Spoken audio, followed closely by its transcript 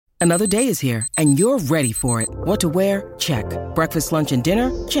Another day is here, and you're ready for it. What to wear? Check. Breakfast, lunch, and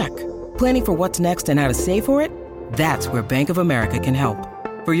dinner? Check. Planning for what's next and how to save for it? That's where Bank of America can help.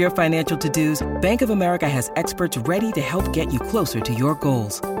 For your financial to-dos, Bank of America has experts ready to help get you closer to your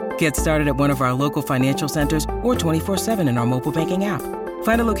goals. Get started at one of our local financial centers or 24/7 in our mobile banking app.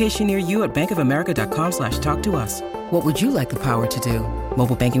 Find a location near you at bankofamerica.com/talktous. What would you like the power to do?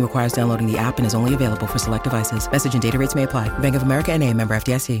 Mobile banking requires downloading the app and is only available for select devices. Message and data rates may apply. Bank of America N.A., member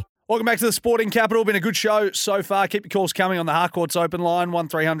FDIC. Welcome back to the Sporting Capital. Been a good show so far. Keep your calls coming on the Harcourts open line,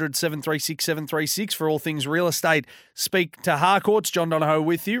 1300 736 736 for all things real estate. Speak to Harcourts. John Donohoe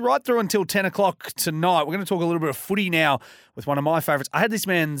with you right through until 10 o'clock tonight. We're going to talk a little bit of footy now with one of my favourites. I had this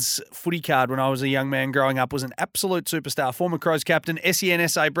man's footy card when I was a young man growing up. Was an absolute superstar. Former Crows captain,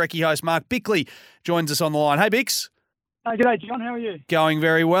 SENSA Breckie host Mark Bickley joins us on the line. Hey, Bix. G'day, John. How are you? Going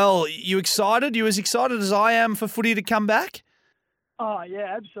very well. You excited? You as excited as I am for footy to come back? Oh,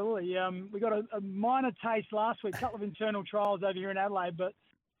 yeah, absolutely. We got a minor taste last week, a couple of internal trials over here in Adelaide, but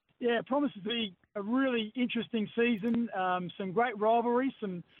yeah, it promises to be a really interesting season. Some great rivalries,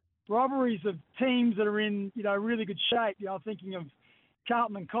 some rivalries of teams that are in, really good shape. Thinking of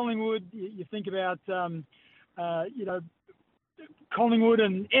Carlton and Collingwood. You think about, Collingwood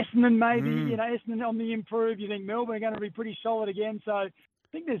and Essendon maybe, Essendon on the improve. You think Melbourne are going to be pretty solid again. So I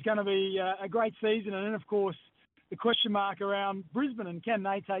think there's going to be a great season. And then, of course, the question mark around Brisbane and can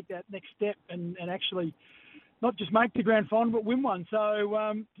they take that next step and actually not just make the grand final but win one.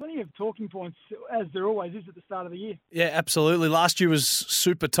 So plenty of talking points, as there always is at the start of the year. Yeah, absolutely. Last year was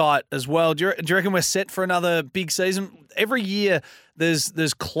super tight as well. Do you reckon we're set for another big season? Every year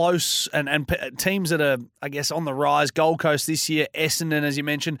there's close and teams that are, I guess, on the rise. Gold Coast this year, Essendon, as you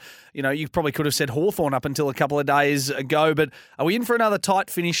mentioned. You probably could have said Hawthorn up until a couple of days ago. But are we in for another tight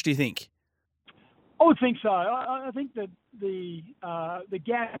finish, do you think? I would think so. I think that the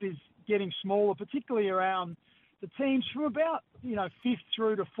gap is getting smaller, particularly around the teams from about 5th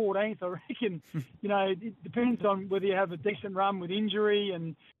through to 14th. I reckon it depends on whether you have a decent run with injury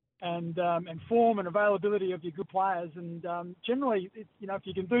and form and availability of your good players. And generally, if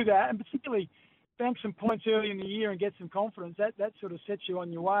you can do that, and particularly bank some points early in the year and get some confidence, that sort of sets you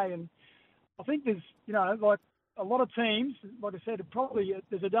on your way. And I think there's like a lot of teams, like I said,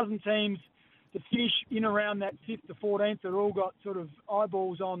 there's a dozen teams to finish in around that 5th to 14th, that all got sort of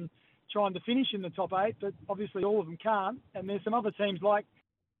eyeballs on trying to finish in the top 8, but obviously all of them can't. And there's some other teams like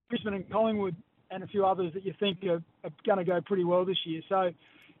Brisbane and Collingwood and a few others that you think are going to go pretty well this year. So,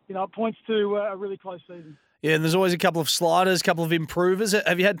 it points to a really close season. Yeah, and there's always a couple of sliders, a couple of improvers.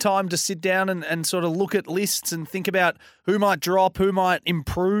 Have you had time to sit down and sort of look at lists and think about who might drop, who might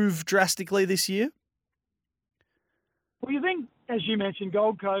improve drastically this year? Well, you think, as you mentioned,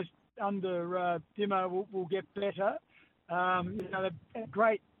 Gold Coast under Dimo will get better. They've had a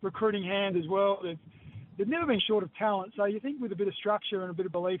great recruiting hand as well. They've never been short of talent. So you think with a bit of structure and a bit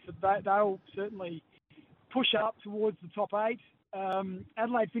of belief that they'll certainly push up towards the top 8.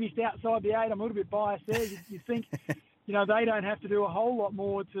 Adelaide finished outside the 8. I'm a little bit biased there. You think, they don't have to do a whole lot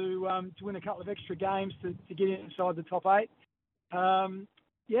more to win a couple of extra games to get inside the top 8. So,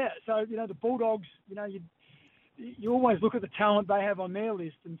 the Bulldogs, you always look at the talent they have on their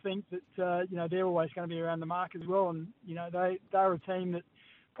list and think that, they're always going to be around the mark as well. And, they're a team that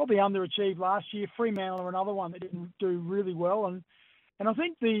probably underachieved last year. Fremantle are another one that didn't do really well. And I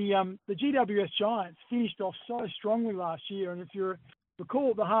think the GWS Giants finished off so strongly last year. And if you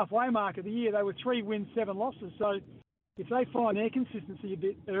recall, at the halfway mark of the year, they were 3 wins, 7 losses. So if they find their consistency a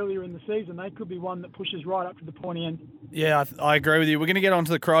bit earlier in the season, they could be one that pushes right up to the pointy end. Yeah, I agree with you. We're going to get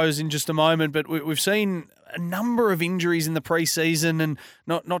onto the Crows in just a moment, but we've seen a number of injuries in the preseason, and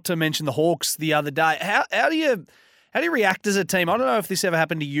not to mention the Hawks the other day. How do you react as a team? I don't know if this ever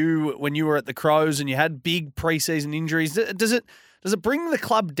happened to you when you were at the Crows and you had big preseason injuries. Does it bring the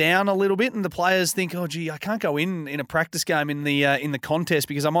club down a little bit, and the players think, oh, gee, I can't go in a practice game in the contest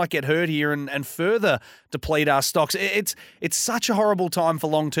because I might get hurt here and further deplete our stocks? It's such a horrible time for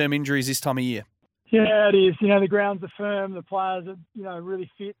long-term injuries this time of year. Yeah, it is. The grounds are firm. The players are,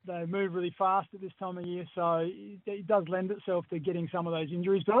 really fit. They move really fast at this time of year. So it does lend itself to getting some of those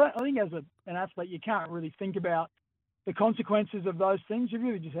injuries. But I think as an athlete, you can't really think about the consequences of those things. You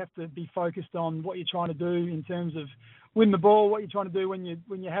really just have to be focused on what you're trying to do in terms of win the ball, what you're trying to do when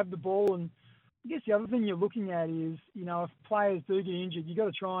you have the ball. And I guess the other thing you're looking at is, if players do get injured, you've got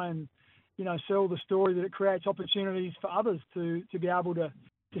to try and, sell the story that it creates opportunities for others to be able to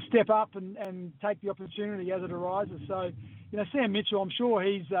step up and take the opportunity as it arises. So, Sam Mitchell, I'm sure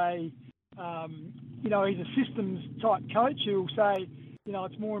he's a systems type coach who will say,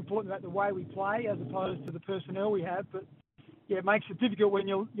 it's more important about the way we play as opposed to the personnel we have. But, it makes it difficult when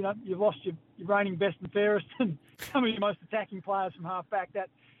you've lost your reigning best and fairest and some of your most attacking players from half back. That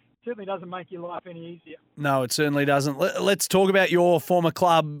certainly doesn't make your life any easier. No, it certainly doesn't. Let's talk about your former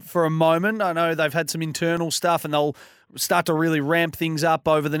club for a moment. I know they've had some internal stuff and they'll start to really ramp things up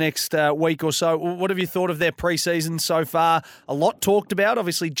over the next week or so. What have you thought of their pre-season so far? A lot talked about,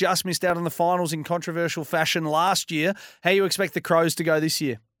 obviously just missed out on the finals in controversial fashion last year. How do you expect the Crows to go this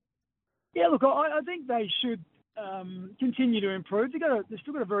year? Yeah, look, I think they should continue to improve. They've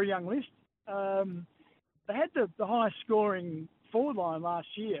still got a very young list. They had the highest scoring forward line last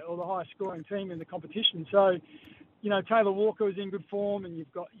year, or the highest scoring team in the competition. So, Taylor Walker was in good form, and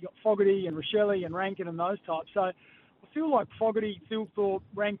you've got Fogarty and Rochelle and Rankin and those types. So I feel like Fogarty, Thilthorpe,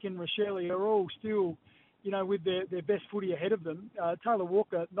 Rankin, Rochelle are all still, with their best footy ahead of them. Taylor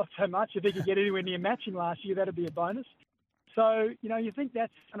Walker, not so much. If he could get anywhere near matching last year, that'd be a bonus. So, you think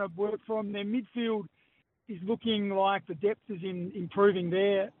that's going to work for them. Their midfield is looking like the depth is improving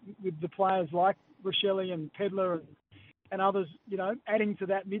there with the players like Rochelle and Pedler and others, adding to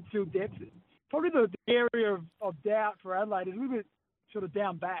that midfield depth. Probably the area of doubt for Adelaide is a little bit sort of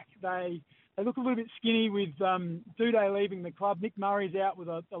down back. They look a little bit skinny with Duday leaving the club. Nick Murray's out with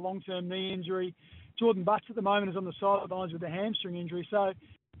a long-term knee injury. Jordan Butts at the moment is on the sidelines with a hamstring injury. So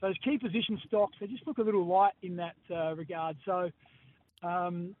those key position stocks, they just look a little light in that regard. So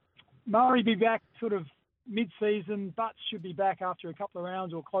Murray be back sort of mid-season. Butts should be back after a couple of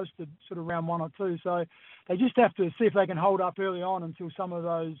rounds or close to sort of round 1 or 2. So they just have to see if they can hold up early on until some of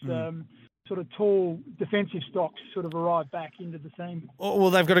those sort of tall defensive stocks sort of arrive back into the team.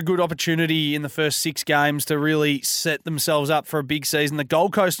 Well, they've got a good opportunity in the first 6 games to really set themselves up for a big season. The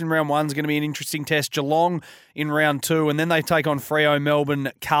Gold Coast in round 1 is going to be an interesting test. Geelong in round 2, and then they take on Freo,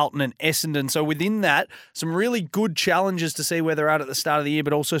 Melbourne, Carlton and Essendon. So within that, some really good challenges to see where they're at the start of the year,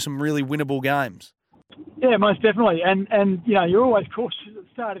 but also some really winnable games. Yeah, most definitely. And you're always cautious at the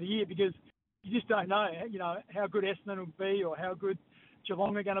start of the year because you just don't know, how good Essendon will be or how good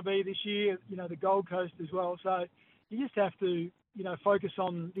Geelong are going to be this year, the Gold Coast as well. So you just have to, focus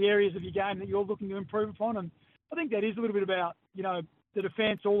on the areas of your game that you're looking to improve upon. And I think that is a little bit about, the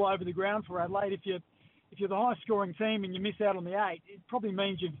defence all over the ground for Adelaide. If you're the highest scoring team and you miss out on the 8, it probably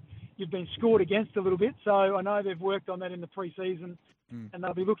means you've been scored against a little bit. So I know they've worked on that in the pre-season. And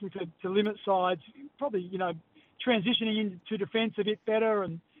they'll be looking to limit sides, probably, transitioning into defence a bit better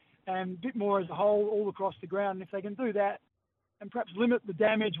and a bit more as a whole all across the ground. And if they can do that and perhaps limit the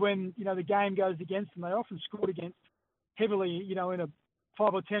damage when, the game goes against them, they often scored against heavily, in a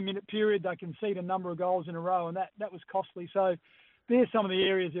 5 or 10 minute period, they concede a number of goals in a row, and that was costly. So there's some of the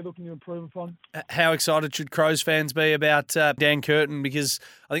areas they're looking to improve upon. How excited should Crows fans be about Dan Curtin? Because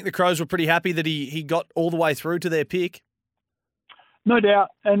I think the Crows were pretty happy that he got all the way through to their pick. No doubt,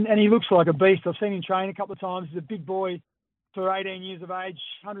 and he looks like a beast. I've seen him train a couple of times. He's a big boy for 18 years of age,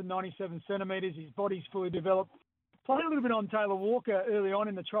 197 centimetres. His body's fully developed. Played a little bit on Taylor Walker early on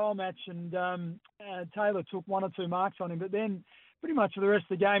in the trial match, and Taylor took 1 or 2 marks on him. But then pretty much for the rest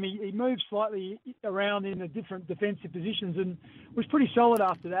of the game, he moved slightly around in the different defensive positions and was pretty solid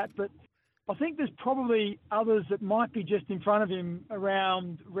after that. But I think there's probably others that might be just in front of him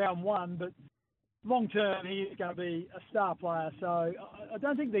around round 1, but long term, he is going to be a star player. So I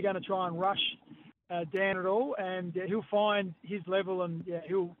don't think they're going to try and rush Dan at all, and he'll find his level, and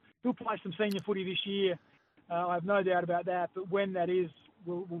he'll play some senior footy this year. I have no doubt about that. But when that is,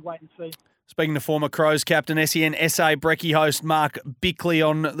 we'll wait and see. Speaking to former Crows captain, SEN SA Brekkie host Mark Bickley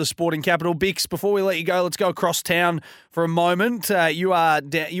on the Sporting Capital. Bix, before we let you go, let's go across town for a moment. You are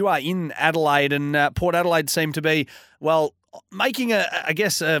in Adelaide, and Port Adelaide seem to be, making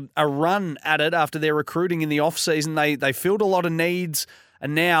a run at it after their recruiting in the off season. They filled a lot of needs,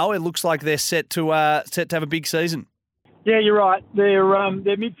 and now it looks like they're set to have a big season. Yeah, you're right. Their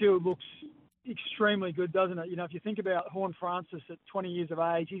midfield looks extremely good, doesn't it? If you think about Horn Francis at 20 years of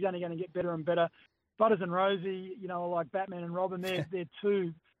age, he's only going to get better and better. Butters and Rosie, like Batman and Robin, they're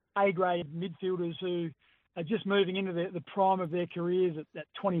 2 A-grade midfielders who are just moving into the prime of their careers at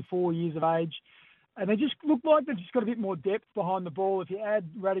 24 years of age. And they just look like they've just got a bit more depth behind the ball. If you add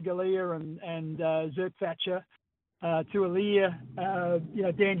Radigalia and Zerk Thatcher to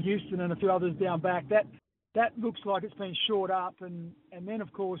Aaliyah, Dan Houston and a few others down back, that looks like it's been shored up. And then,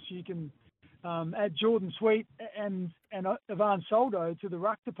 of course, you can add Jordan Sweet and Ivan Soldo to the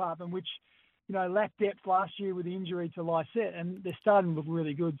ruck department, which, lacked depth last year with the injury to Lysette, and they're starting to look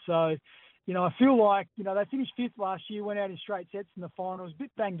really good. So, I feel like, they finished 5th last year, went out in straight sets in the finals, a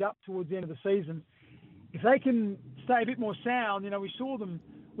bit banged up towards the end of the season. If they can stay a bit more sound, we saw them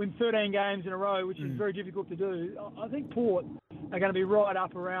win 13 games in a row, which is very difficult to do. I think Port are going to be right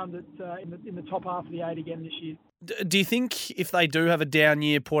up around it in the top half of the 8 again this year. Do you think if they do have a down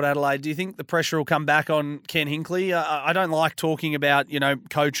year, Port Adelaide, do you think the pressure will come back on Ken Hinckley? I don't like talking about,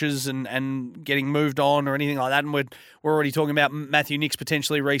 coaches and getting moved on or anything like that. And we're already talking about Matthew Nicks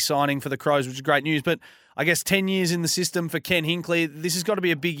potentially re-signing for the Crows, which is great news. But I guess 10 years in the system for Ken Hinckley, this has got to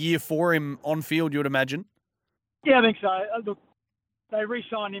be a big year for him on field, you would imagine. Yeah, I think so. Look, they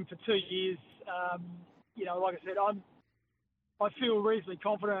re-signed him for 2 years. Like I said, I feel reasonably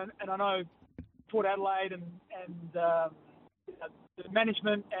confident, and I know Port Adelaide and the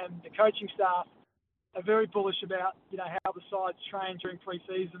management and the coaching staff are very bullish about how the sides train during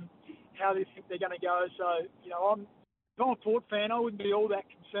pre-season, how they think they're going to go. So I'm a Port fan. I wouldn't be all that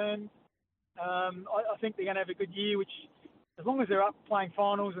concerned. I think they're going to have a good year, which as long as they're up playing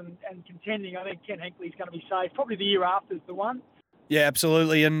finals and contending, I think Ken Hinckley's going to be safe. Probably the year after is the one. Yeah,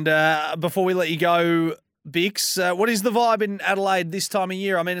 absolutely. And before we let you go, Bix, what is the vibe in Adelaide this time of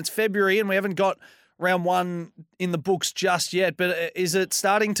year? I mean, it's February and we haven't got round one in the books just yet, but is it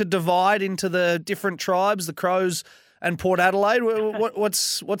starting to divide into the different tribes, the Crows and Port Adelaide?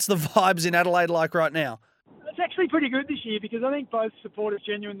 What's the vibes in Adelaide like right now? It's actually pretty good this year because I think both supporters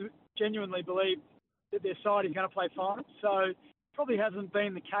genuinely believe that their side is going to play finals. So probably hasn't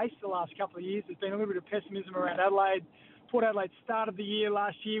been the case the last couple of years. There's been a little bit of pessimism around Adelaide. Port Adelaide started the year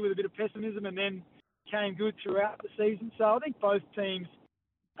last year with a bit of pessimism and then came good throughout the season. So I think both teams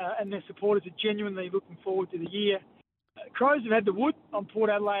and their supporters are genuinely looking forward to the year. Crows have had the wood on Port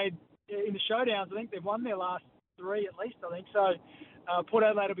Adelaide in the showdowns. I think they've won their last 3 at least, I think. So Port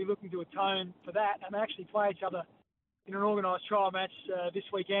Adelaide will be looking to atone for that and they actually play each other in an organised trial match this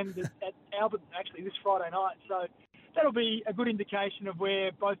weekend at Albert, actually this Friday night. So that'll be a good indication of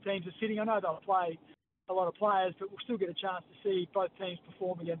where both teams are sitting. I know they'll play a lot of players, but we'll still get a chance to see both teams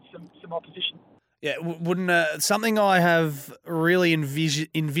perform against some opposition. Yeah, wouldn't something I have really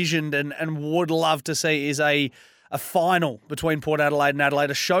envisioned and would love to see is a final between Port Adelaide and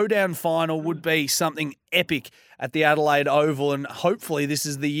Adelaide. A showdown final would be something epic at the Adelaide Oval, and hopefully this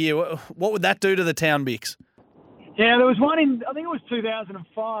is the year. What would that do to the town, Bix? Yeah, there was one in, I think it was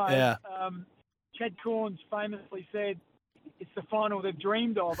 2005. Yeah. Chad Corns famously said it's the final they've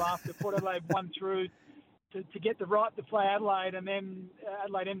dreamed of after Port Adelaide won through to get the right to play Adelaide, and then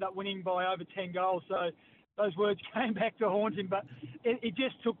Adelaide ended up winning by over 10 goals. So those words came back to haunt him, but it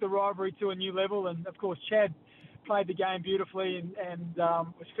just took the rivalry to a new level. And, of course, Chad played the game beautifully and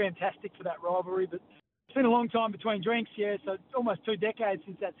was fantastic for that rivalry. But it's been a long time between drinks, so it's almost 2 decades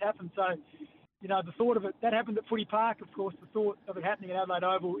since that's happened. So, the thought of it, that happened at Footy Park, of course. The thought of it happening at Adelaide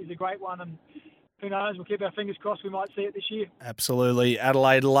Oval is a great one, and who knows, we'll keep our fingers crossed we might see it this year. Absolutely.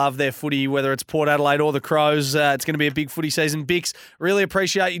 Adelaide love their footy, whether it's Port Adelaide or the Crows. It's going to be a big footy season. Bix, really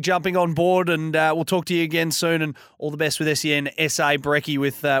appreciate you jumping on board, and we'll talk to you again soon, and all the best with SEN SA Brekkie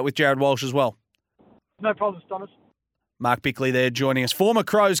with Jared Walsh as well. No problems, Thomas. Mark Bickley there joining us. Former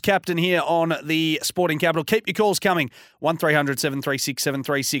Crows captain here on the Sporting Capital. Keep your calls coming. 1300 736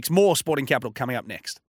 736. More Sporting Capital coming up next.